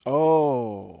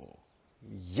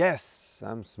Yes,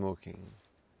 I'm smoking.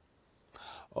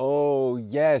 Oh,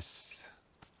 yes,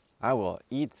 I will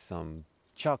eat some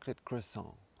chocolate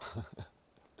croissant.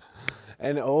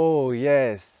 And oh,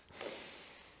 yes,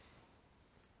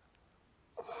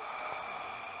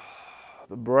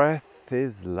 the breath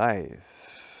is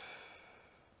life.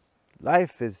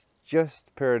 Life is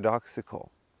just paradoxical.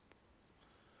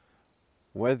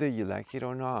 Whether you like it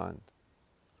or not,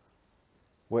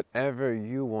 whatever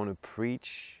you want to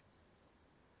preach,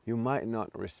 you might not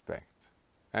respect.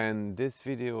 And this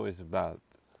video is about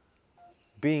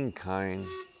being kind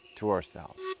to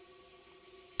ourselves.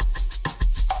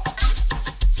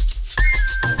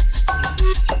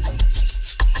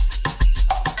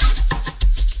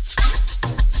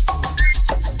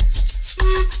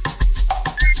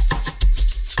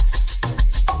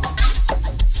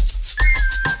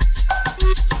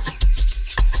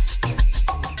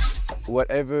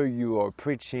 Whatever you are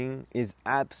preaching is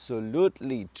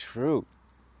absolutely true,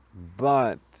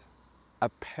 but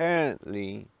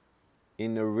apparently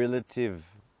in a relative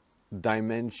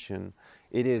dimension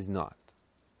it is not.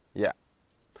 Yeah,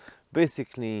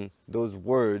 basically those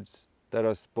words that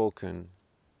are spoken,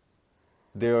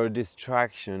 they are a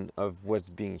distraction of what's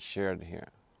being shared here.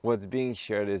 What's being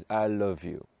shared is I love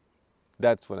you.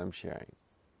 That's what I'm sharing.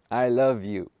 I love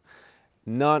you.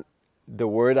 Not the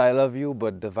word I love you,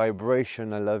 but the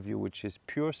vibration I love you, which is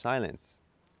pure silence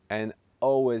and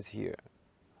always here.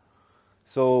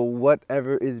 So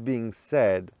whatever is being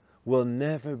said will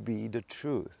never be the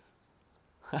truth.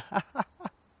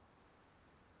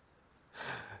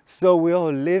 So we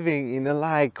are living in a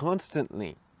lie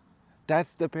constantly.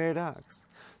 That's the paradox.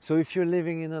 So if you're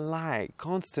living in a lie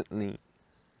constantly,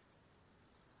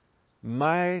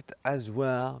 might as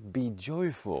well be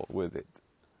joyful with it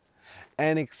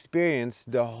and experience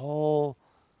the whole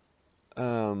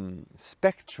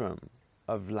spectrum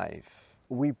of life.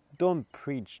 We don't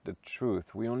preach the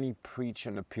truth, we only preach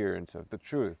an appearance of the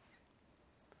truth.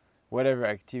 Whatever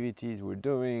activities we're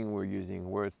doing, we're using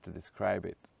words to describe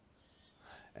it.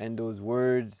 And those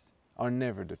words are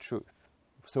never the truth.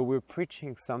 So we're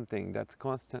preaching something that's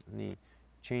constantly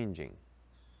changing.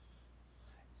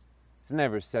 It's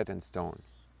never set in stone.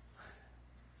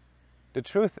 The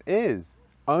truth is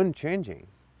unchanging,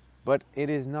 but it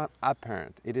is not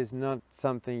apparent. It is not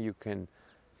something you can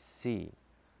see.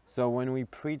 So when we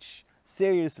preach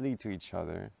seriously to each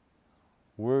other,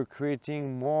 we're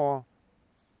creating more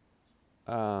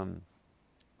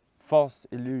false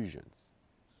illusions.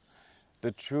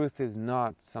 The truth is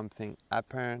not something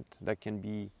apparent that can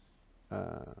be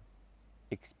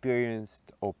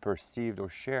experienced or perceived or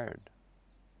shared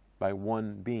by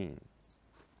one being.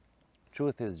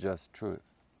 Truth is just truth.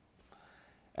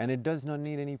 And it does not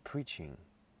need any preaching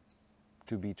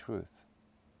to be truth.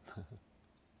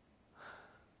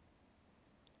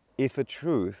 If a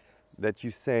truth that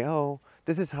you say, oh,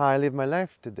 this is how I live my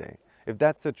life today, if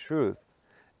that's the truth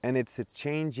and it's a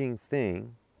changing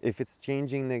thing, if it's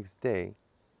changing next day,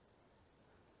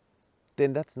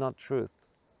 then that's not truth.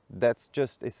 That's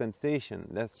just a sensation.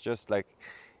 That's just like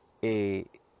a...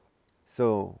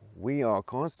 So we are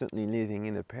constantly living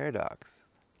in a paradox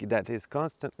that is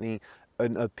constantly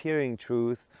an appearing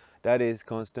truth that is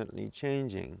constantly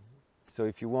changing. So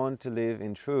if you want to live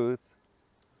in truth,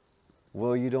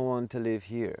 well, you don't want to live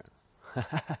here.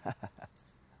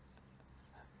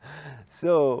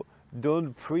 So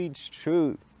don't preach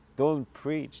truth. Don't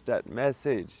preach that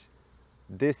message.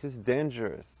 This is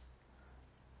dangerous.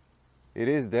 It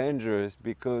is dangerous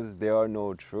because there are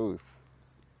no truth.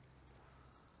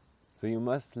 So you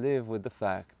must live with the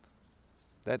fact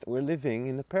that we're living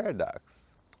in a paradox.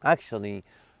 Actually,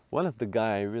 one of the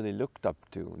guys I really looked up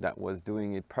to that was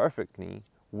doing it perfectly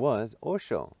was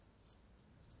Osho.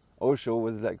 Osho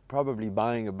was like probably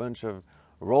buying a bunch of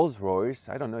Rolls Royce.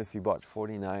 I don't know if he bought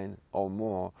 49 or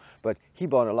more, but he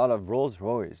bought a lot of Rolls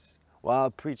Royce while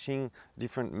preaching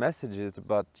different messages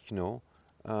about,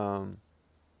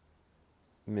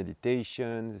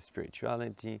 meditation,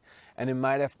 spirituality. And it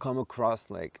might have come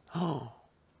across like, oh,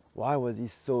 why was he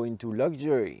so into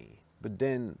luxury? But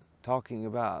then talking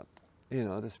about,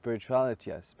 the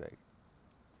spirituality aspect,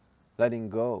 letting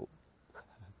go.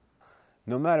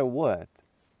 No matter what,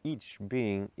 each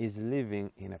being is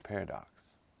living in a paradox.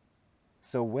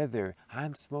 So whether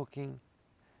I'm smoking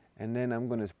and then I'm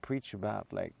going to preach about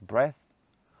like breath,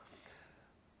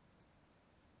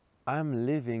 I'm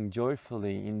living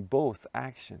joyfully in both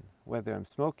action. Whether I'm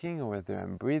smoking or whether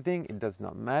I'm breathing, it does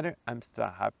not matter. I'm still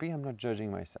happy. I'm not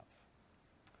judging myself.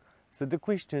 So the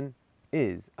question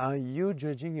is, are you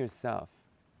judging yourself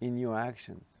in your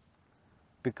actions?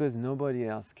 Because nobody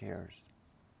else cares.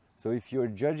 So if you're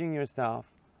judging yourself,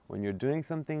 when you're doing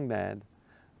something bad,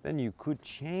 then you could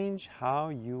change how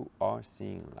you are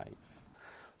seeing life.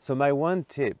 So my one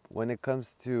tip when it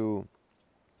comes to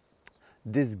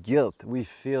this guilt we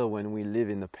feel when we live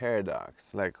in a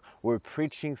paradox, like we're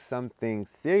preaching something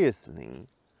seriously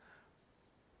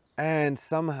and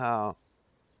somehow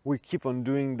we keep on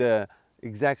doing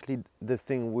exactly the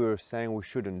thing we're saying we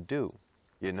shouldn't do,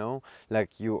 you know,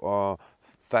 like you are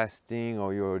fasting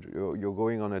or you're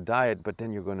going on a diet, but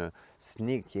then you're gonna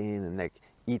sneak in and like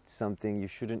eat something you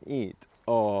shouldn't eat,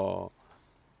 or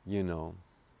you know,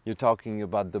 you're talking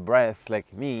about the breath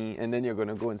like me and then you're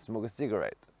gonna go and smoke a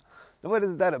cigarette. What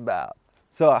is that about?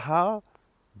 So how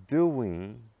do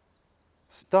we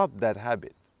stop that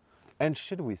habit? And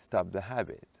should we stop the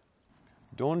habit?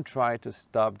 Don't try to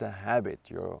stop the habit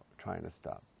you're trying to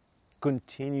stop.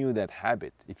 Continue that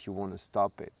habit if you want to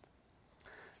stop it.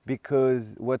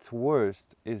 Because what's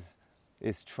worst is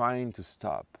trying to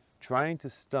stop. Trying to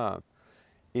stop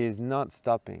is not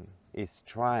stopping, it's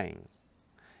trying.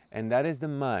 And that is the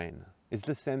mind. It's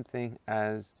the same thing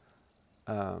as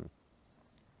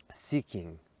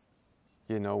seeking.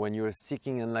 You know, when you're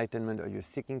seeking enlightenment or you're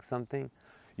seeking something,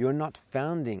 you're not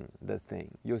finding the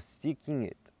thing, you're seeking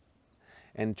it.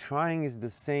 And trying is the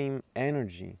same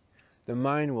energy. The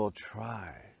mind will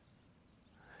try.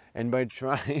 And by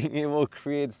trying, it will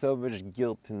create so much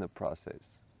guilt in the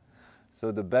process.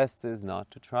 So the best is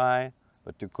not to try,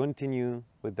 but to continue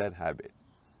with that habit.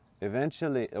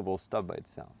 Eventually, it will stop by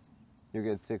itself. You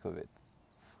get sick of it.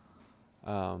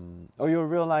 Or you'll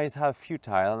realize how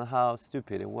futile and how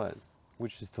stupid it was,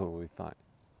 which is totally fine.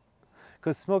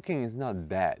 Because smoking is not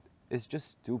bad, it's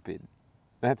just stupid.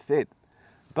 That's it.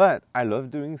 But I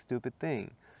love doing stupid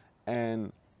things.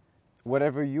 And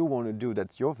whatever you want to do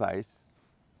that's your vice,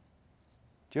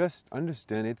 just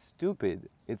understand it's stupid.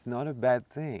 It's not a bad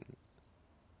thing.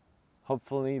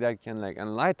 Hopefully that can like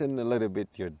enlighten a little bit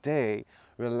your day,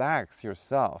 relax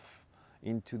yourself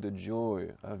into the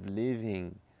joy of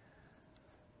living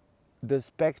the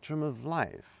spectrum of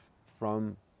life,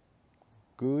 from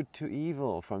good to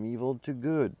evil, from evil to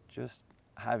good, just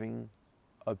having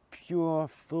a pure,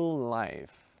 full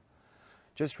life.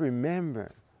 Just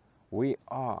remember, we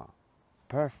are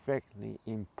perfectly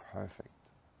imperfect.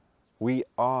 We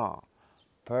are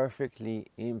perfectly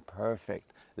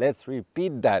imperfect. Let's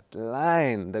repeat that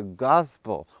line, the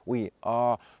gospel. We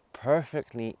are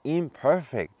perfectly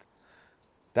imperfect.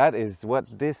 That is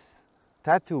what this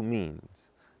tattoo means.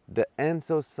 The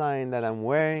Enso sign that I'm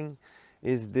wearing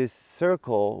is this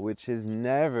circle which is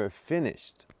never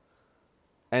finished.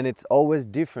 And it's always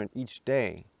different each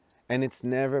day. And it's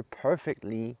never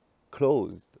perfectly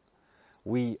closed.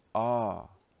 We are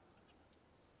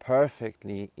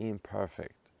perfectly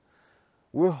imperfect.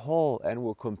 We're whole and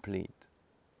we're complete.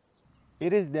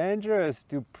 It is dangerous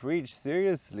to preach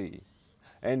seriously,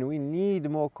 and we need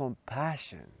more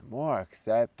compassion, more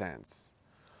acceptance.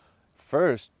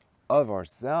 First, of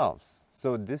ourselves.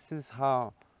 So this is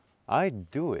how I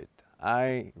do it.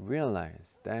 I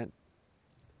realized that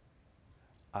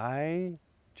I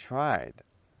tried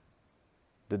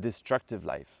the destructive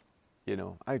life. You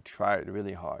know, I tried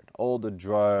really hard. All the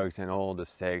drugs and all the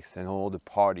sex and all the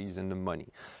parties and the money.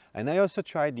 And I also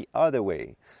tried the other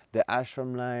way, the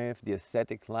ashram life, the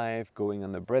ascetic life, going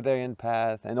on the Breatharian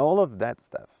path, and all of that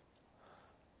stuff.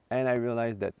 And I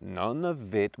realized that none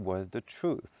of it was the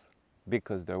truth,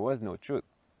 because there was no truth.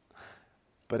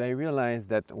 But I realized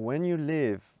that when you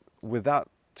live without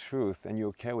truth and you're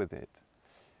okay with it,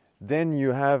 then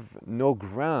you have no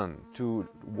ground to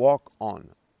walk on.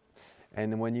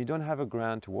 And when you don't have a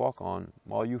ground to walk on,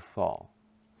 well, you fall.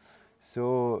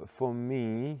 So for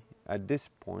me, at this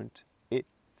point, it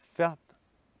felt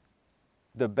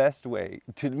the best way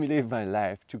to live my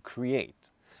life, to create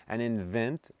and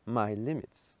invent my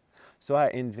limits. So I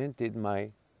invented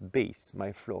my base,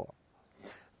 my floor.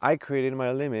 I created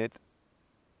my limit,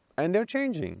 and they're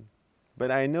changing,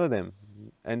 but I know them.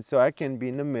 And so I can be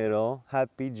in the middle,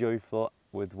 happy, joyful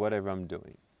with whatever I'm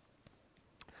doing.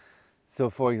 So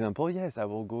for example, yes, I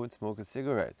will go and smoke a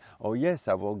cigarette. Or yes,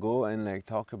 I will go and like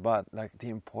talk about like the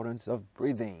importance of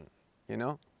breathing, you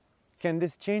know? Can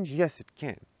this change? Yes, it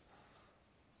can.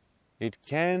 It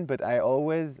can, but I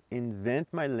always invent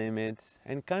my limits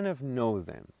and kind of know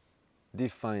them,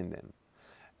 define them.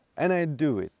 And I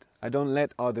do it. I don't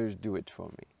let others do it for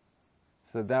me.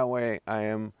 So that way I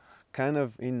am kind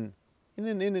of in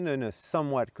a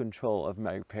somewhat control of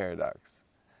my paradox.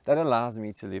 That allows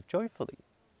me to live joyfully.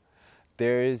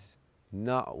 There is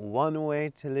not one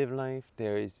way to live life.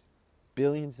 There is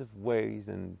billions of ways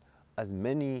and as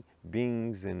many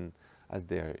beings and as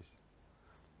there is.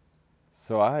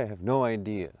 So I have no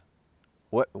idea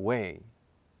what way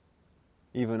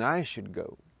even I should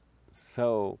go.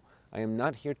 So I am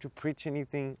not here to preach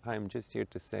anything. I am just here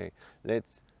to say,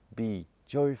 let's be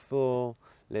joyful.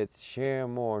 Let's share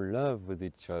more love with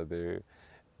each other.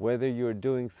 Whether you're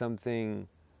doing something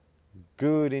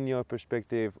good in your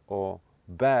perspective or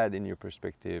bad in your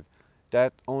perspective,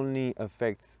 that only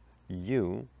affects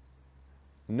you.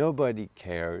 Nobody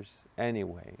cares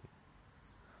anyway.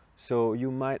 So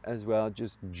you might as well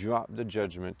just drop the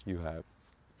judgment you have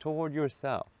toward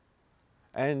yourself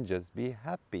and just be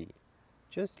happy.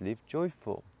 Just live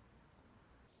joyful.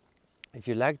 If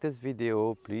you like this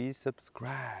video, please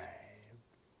subscribe.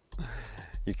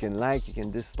 You can like, you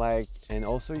can dislike, and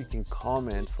also you can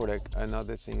comment for like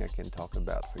another thing I can talk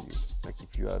about for you. Like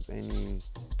if you have any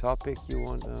topic you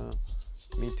want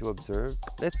me to observe,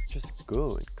 let's just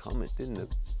go and comment in the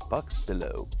box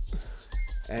below.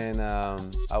 And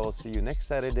I will see you next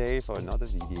Saturday for another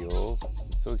video.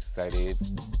 I'm so excited.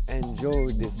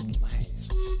 Enjoy this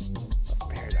life.